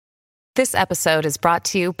This episode is brought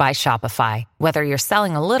to you by Shopify. Whether you're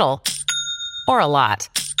selling a little or a lot,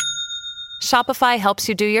 Shopify helps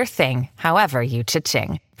you do your thing, however you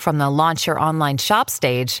cha-ching. From the launch your online shop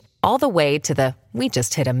stage, all the way to the we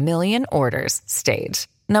just hit 1 million orders stage.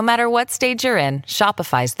 No matter what stage you're in,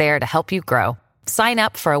 Shopify's there to help you grow. Sign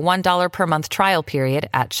up for a $1 per month trial period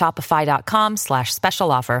at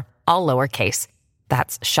shopify.com/special offer, all lowercase.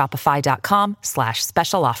 That's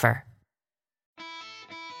shopify.com/special offer.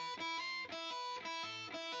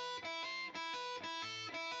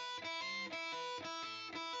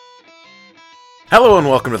 Hello and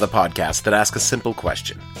welcome to the podcast that asks a simple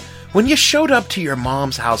question. When you showed up to your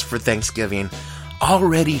mom's house for Thanksgiving,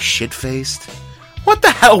 already shit-faced? What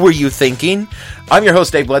the hell were you thinking? I'm your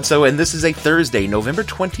host, Dave Bledsoe, and this is a Thursday, November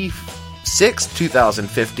 26,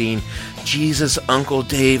 2015. Jesus, Uncle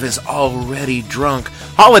Dave is already drunk.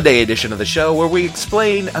 Holiday edition of the show where we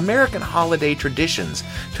explain American holiday traditions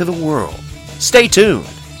to the world. Stay tuned.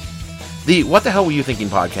 The What the Hell Were You Thinking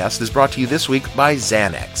podcast is brought to you this week by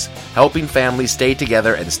Xanax, helping families stay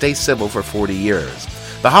together and stay civil for 40 years.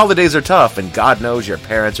 The holidays are tough, and God knows your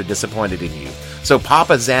parents are disappointed in you. So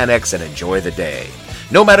pop a Xanax and enjoy the day.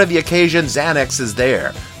 No matter the occasion, Xanax is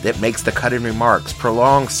there. That makes the cutting remarks,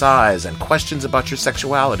 prolonged sighs, and questions about your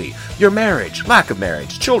sexuality, your marriage, lack of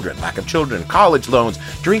marriage, children, lack of children, college loans,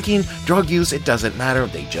 drinking, drug use, it doesn't matter,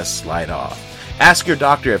 they just slide off. Ask your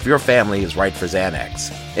doctor if your family is right for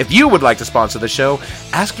Xanax. If you would like to sponsor the show,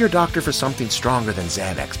 ask your doctor for something stronger than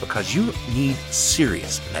Xanax because you need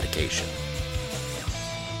serious medication.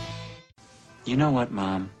 You know what,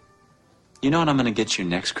 Mom? You know what I'm going to get you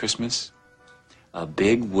next Christmas? A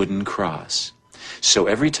big wooden cross. So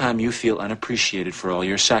every time you feel unappreciated for all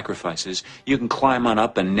your sacrifices, you can climb on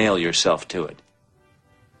up and nail yourself to it.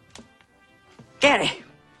 Gary,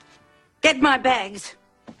 get my bags.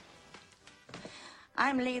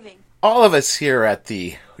 I'm leaving. All of us here at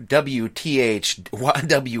the WYT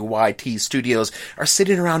studios are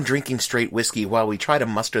sitting around drinking straight whiskey while we try to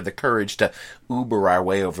muster the courage to Uber our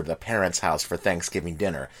way over to the parents' house for Thanksgiving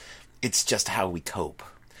dinner. It's just how we cope.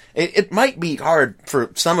 It might be hard for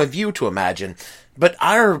some of you to imagine, but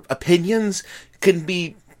our opinions can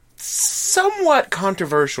be somewhat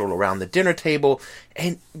controversial around the dinner table,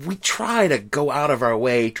 and we try to go out of our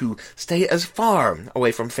way to stay as far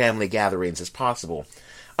away from family gatherings as possible.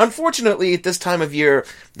 Unfortunately, at this time of year,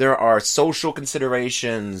 there are social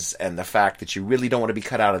considerations and the fact that you really don't want to be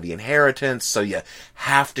cut out of the inheritance, so you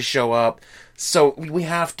have to show up. So we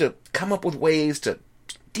have to come up with ways to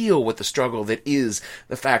deal with the struggle that is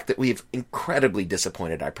the fact that we've incredibly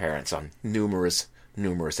disappointed our parents on numerous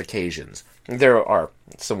occasions. There are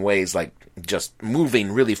some ways like just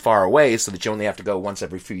moving really far away so that you only have to go once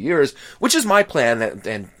every few years, which is my plan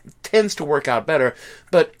and tends to work out better.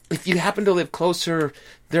 But if you happen to live closer,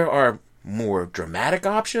 there are more dramatic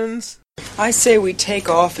options. I say we take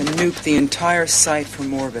off and nuke the entire site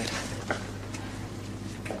from orbit.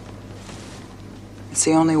 It's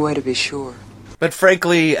the only way to be sure. But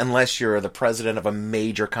frankly, unless you're the president of a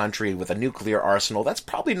major country with a nuclear arsenal, that's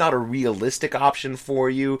probably not a realistic option for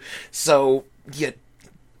you. So you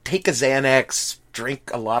take a Xanax, drink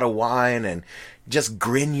a lot of wine, and just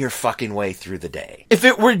grin your fucking way through the day. If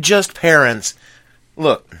it were just parents,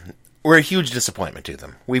 look, we're a huge disappointment to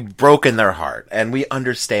them. We've broken their heart, and we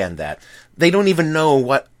understand that. They don't even know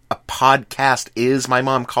what a podcast is. My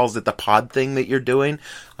mom calls it the pod thing that you're doing.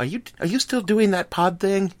 Are you still doing that pod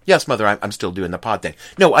thing? Yes, Mother, I'm still doing the pod thing.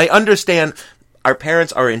 No, I understand our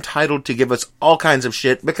parents are entitled to give us all kinds of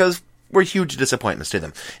shit because we're huge disappointments to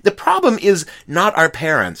them. The problem is not our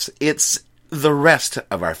parents. It's the rest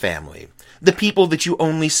of our family. The people that you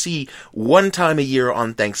only see one time a year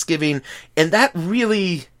on Thanksgiving, and that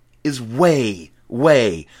really is way,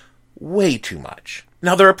 way, way too much.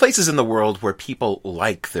 Now, there are places in the world where people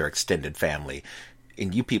like their extended family,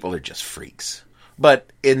 and you people are just freaks. But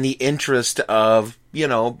in the interest of,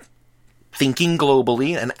 thinking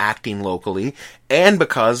globally and acting locally, and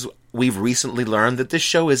because we've recently learned that this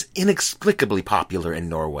show is inexplicably popular in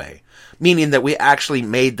Norway, meaning that we actually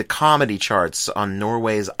made the comedy charts on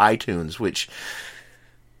Norway's iTunes, which,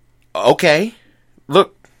 okay,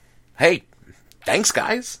 look, hey, thanks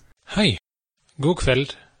guys. Hei, god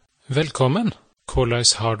kveld, velkommen. Hvordan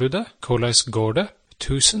har du det? Hvordan går det?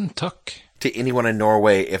 Tusen takk. To anyone in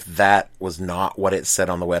Norway, if that was not what it said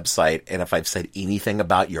on the website, and if I've said anything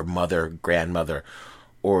about your mother, grandmother,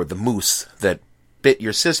 or the moose that bit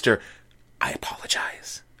your sister, I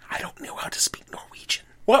apologize. I don't know how to speak Norwegian.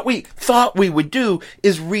 What we thought we would do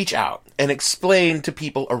is reach out and explain to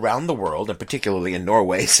people around the world, and particularly in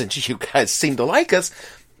Norway, since you guys seem to like us,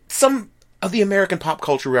 some of the American pop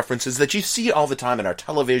culture references that you see all the time in our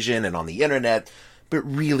television and on the internet, but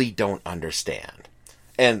really don't understand.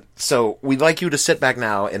 And so we'd like you to sit back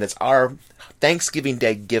now, and it's our Thanksgiving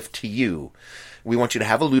Day gift to you. We want you to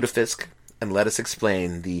have a lutefisk and let us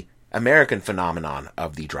explain the American phenomenon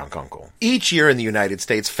of the drunk uncle. Each year in the United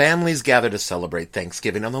States, families gather to celebrate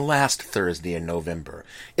Thanksgiving on the last Thursday in November.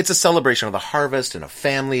 It's a celebration of the harvest and of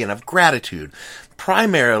family and of gratitude.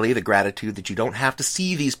 Primarily the gratitude that you don't have to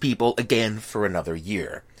see these people again for another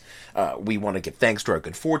year. We want to give thanks to our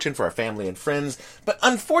good fortune for our family and friends, but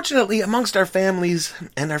unfortunately amongst our families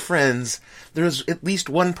and our friends, there's at least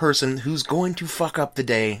one person who's going to fuck up the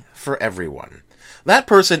day for everyone. That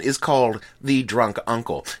person is called the drunk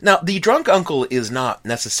uncle. Now, the drunk uncle is not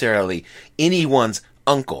necessarily anyone's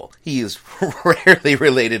uncle. He is rarely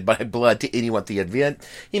related by blood to anyone at the event.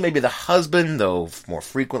 He may be the husband, though more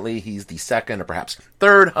frequently he's the second or perhaps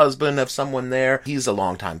third husband of someone there. He's a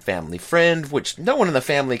longtime family friend, which no one in the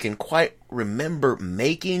family can quite remember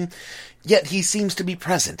making, yet he seems to be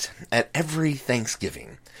present at every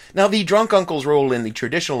Thanksgiving. Now, the drunk uncle's role in the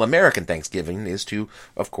traditional American Thanksgiving is to,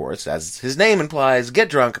 of course, as his name implies, get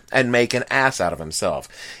drunk and make an ass out of himself.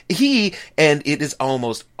 He, and it is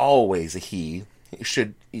almost always a he,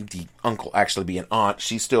 should the uncle actually be an aunt,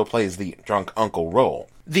 she still plays the drunk uncle role.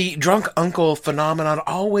 The drunk uncle phenomenon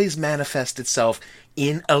always manifests itself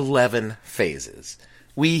in 11 phases.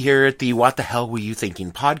 We here at the What the Hell Were You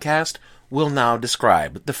Thinking podcast will now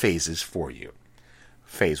describe the phases for you.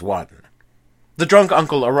 Phase 1. The drunk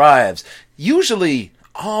uncle arrives, usually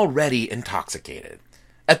already intoxicated.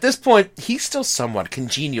 At this point, he's still somewhat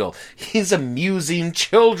congenial. He's amusing.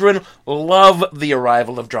 Children love the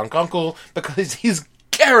arrival of drunk uncle because he's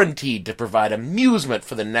guaranteed to provide amusement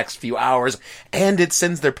for the next few hours, and it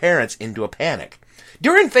sends their parents into a panic.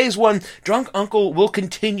 During phase 1, drunk uncle will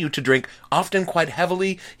continue to drink, often quite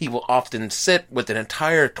heavily. He will often sit with an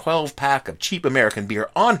entire 12-pack of cheap American beer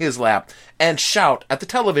on his lap and shout at the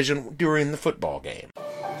television during the football game.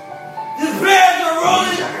 The Bears are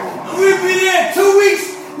rolling! We'll be there in 2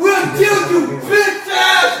 weeks! We'll kill you,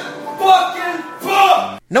 bitch-ass fucking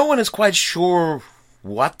fuck! No one is quite sure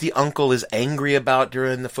what the uncle is angry about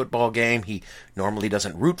during the football game. He normally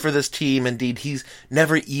doesn't root for this team. Indeed, he's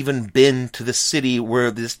never even been to the city where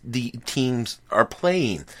the teams are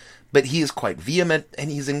playing. But he is quite vehement, and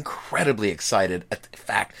he's incredibly excited at the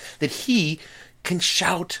fact that he can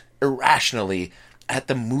shout irrationally at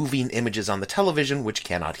the moving images on the television which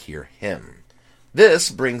cannot hear him. This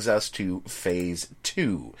brings us to Phase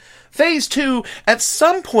 2. Phase 2, at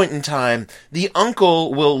some point in time, the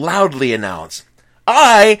uncle will loudly announce,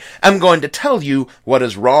 I am going to tell you what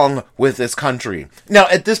is wrong with this country. Now,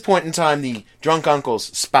 at this point in time, the drunk uncle's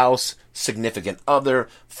spouse, significant other,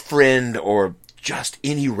 friend, or just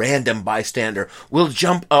any random bystander will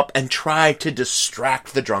jump up and try to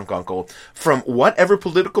distract the drunk uncle from whatever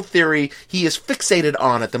political theory he is fixated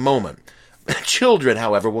on at the moment. Children,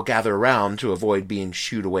 however, will gather around to avoid being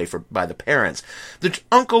shooed away by the parents. The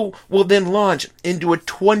uncle will then launch into a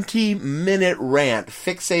 20-minute rant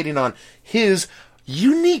fixating on his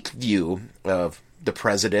unique view of the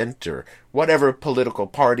president or whatever political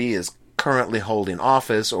party is currently holding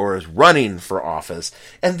office or is running for office.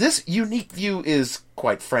 And this unique view is,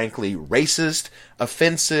 quite frankly, racist,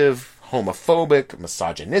 offensive, homophobic,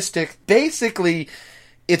 misogynistic. Basically,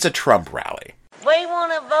 it's a Trump rally. We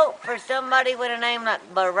want to vote for somebody with a name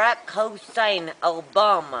like Barack Hussein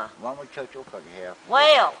Obama. Why don't we cut your fucking hair?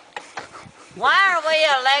 Well, why are we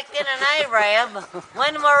electing an Arab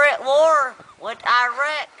when we're at war with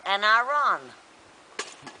Iraq and Iran?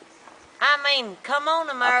 I mean, come on,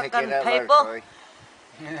 American people.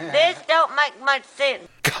 This don't make much sense.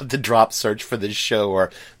 God, the drop search for this show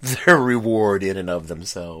are their reward in and of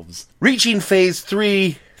themselves. Reaching phase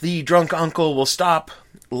 3, the drunk uncle will stop,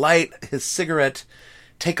 light his cigarette,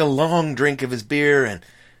 take a long drink of his beer, and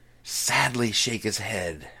sadly shake his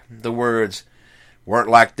head. The words, "Weren't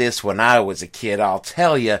like this when I was a kid, I'll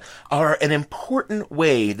tell you," are an important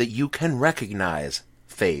way that you can recognize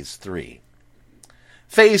phase 3.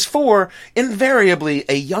 Phase 4, invariably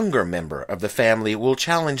a younger member of the family will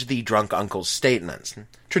challenge the drunk uncle's statements.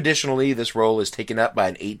 Traditionally, this role is taken up by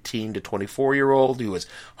an 18 to 24-year-old who is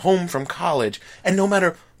home from college, and no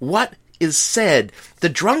matter what is said, the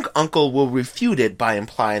drunk uncle will refute it by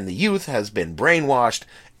implying the youth has been brainwashed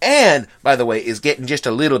and, by the way, is getting just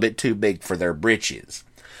a little bit too big for their britches.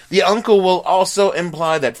 The uncle will also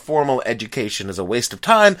imply that formal education is a waste of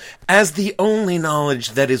time, as the only knowledge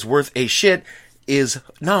that is worth a shit is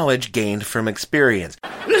knowledge gained from experience.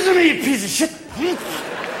 Listen to me, you piece of shit.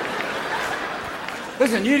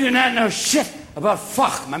 Listen, you do not know shit about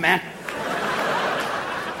fuck, my man.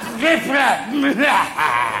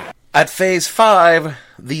 At phase 5,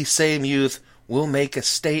 the same youth will make a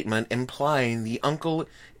statement implying the uncle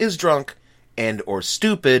is drunk and or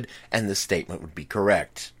stupid, and the statement would be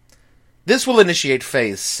correct. This will initiate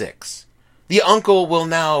phase 6. The uncle will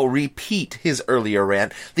now repeat his earlier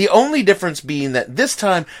rant, the only difference being that this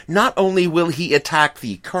time, not only will he attack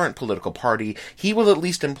the current political party, he will at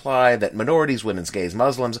least imply that minorities, women, gays,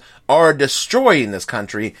 Muslims are destroying this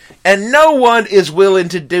country, and no one is willing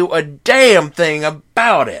to do a damn thing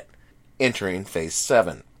about it. Entering phase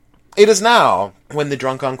 7. It is now when the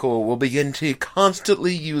drunk uncle will begin to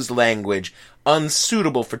constantly use language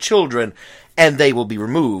unsuitable for children, and they will be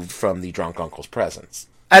removed from the drunk uncle's presence.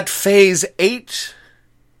 At phase 8,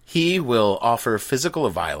 he will offer physical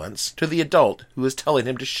violence to the adult who is telling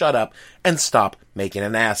him to shut up and stop making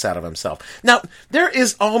an ass out of himself. Now, there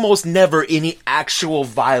is almost never any actual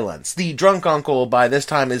violence. The drunk uncle, by this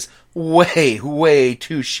time, is way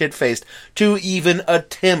too shit-faced to even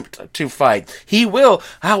attempt to fight. He will,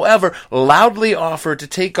 however, loudly offer to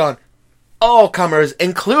take on all comers,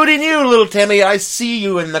 including you, little Timmy. I see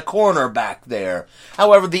you in the corner back there.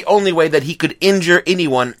 However, the only way that he could injure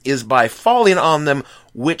anyone is by falling on them,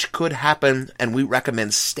 which could happen, and we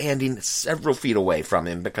recommend standing several feet away from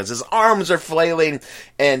him because his arms are flailing,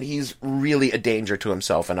 and he's really a danger to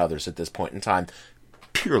himself and others at this point in time,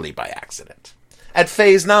 purely by accident. At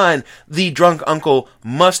phase 9, the drunk uncle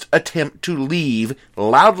must attempt to leave,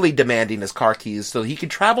 loudly demanding his car keys so he can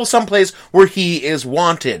travel someplace where he is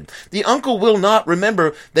wanted. The uncle will not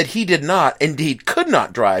remember that he did not, indeed could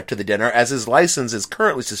not, drive to the dinner, as his license is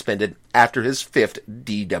currently suspended after his 5th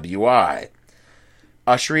DWI.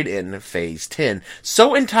 Ushering in phase 10.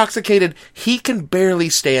 So intoxicated, he can barely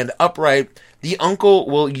stand upright, the uncle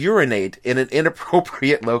will urinate in an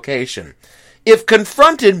inappropriate location. If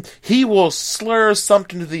confronted, he will slur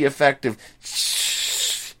something to the effect of,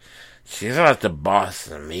 "Shh, she's not the boss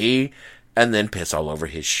of me," and then piss all over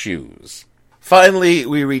his shoes. Finally,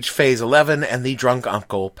 we reach phase 11, and the drunk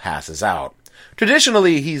uncle passes out.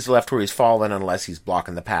 Traditionally, he's left where he's fallen unless he's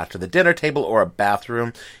blocking the path to the dinner table or a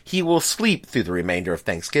bathroom. He will sleep through the remainder of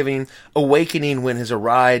Thanksgiving, awakening when his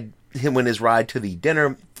ride to the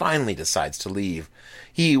dinner finally decides to leave.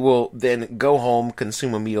 He will then go home,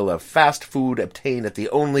 consume a meal of fast food obtained at the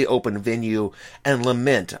only open venue, and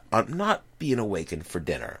lament on not being awakened for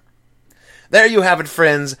dinner. There you have it,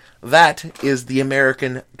 friends. That is the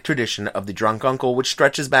American tradition of the drunk uncle, which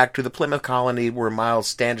stretches back to the Plymouth colony where Miles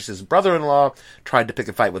Standish's brother-in-law tried to pick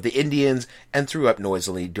a fight with the Indians and threw up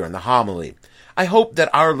noisily during the homily. I hope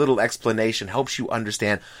that our little explanation helps you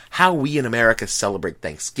understand how we in America celebrate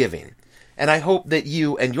Thanksgiving. And I hope that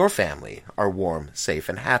you and your family are warm, safe,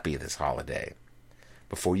 and happy this holiday.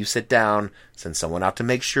 Before you sit down, send someone out to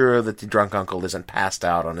make sure that the drunk uncle isn't passed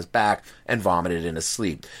out on his back and vomited in his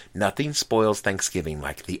sleep. Nothing spoils Thanksgiving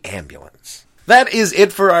like the ambulance. That is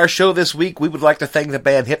it for our show this week. We would like to thank the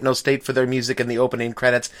band Hypnostate for their music in the opening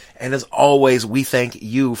credits, and as always, we thank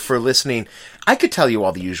you for listening. I could tell you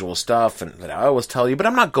all the usual stuff and that I always tell you, but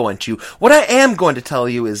I'm not going to. What I am going to tell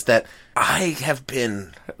you is that I have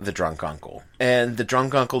been the drunk uncle, and the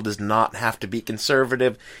drunk uncle does not have to be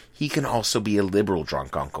conservative. He can also be a liberal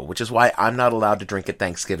drunk uncle, which is why I'm not allowed to drink at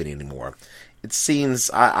Thanksgiving anymore. It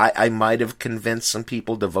seems I might have convinced some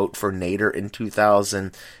people to vote for Nader in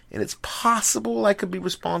 2000, and it's possible I could be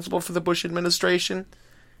responsible for the Bush administration.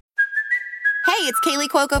 Hey, it's Kaylee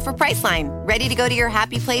Cuoco for Priceline. Ready to go to your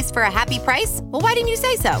happy place for a happy price? Well, why didn't you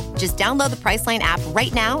say so? Just download the Priceline app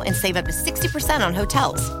right now and save up to 60% on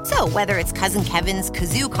hotels. So whether it's Cousin Kevin's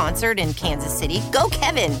Kazoo Concert in Kansas City, go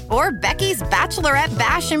Kevin, or Becky's Bachelorette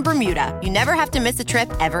Bash in Bermuda, you never have to miss a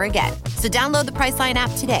trip ever again. So download the Priceline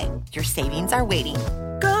app today. Your savings are waiting.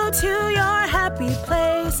 Go to your happy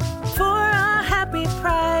place for a happy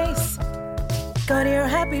price. Go to your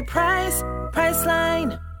happy price,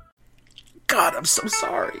 Priceline. God, I'm so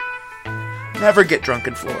sorry. Never get drunk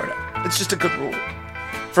in Florida. It's just a good rule.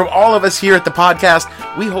 From all of us here at the podcast,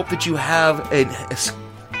 we hope that you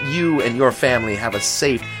and your family have a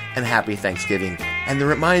safe and happy Thanksgiving, and to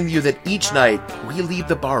remind you that each night we leave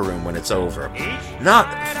the bar room when it's over,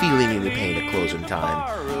 not feeling any pain at closing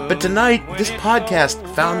time. But tonight, this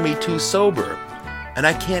podcast found me too sober, and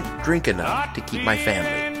I can't drink enough to keep my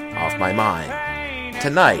family off my mind.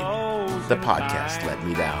 Tonight, the podcast let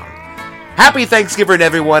me down. Happy Thanksgiving,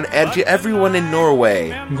 everyone, and to everyone in Norway.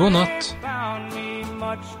 God natt. Found me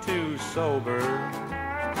much too sober.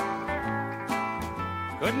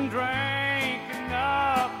 Couldn't drink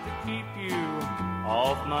enough to keep you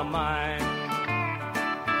off my mind.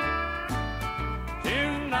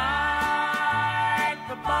 Tonight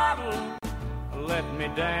the bottle let me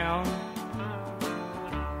down.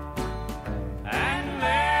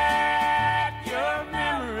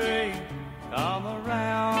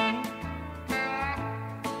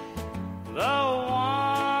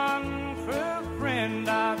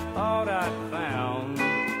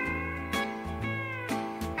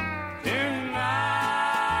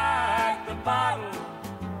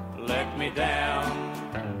 me down.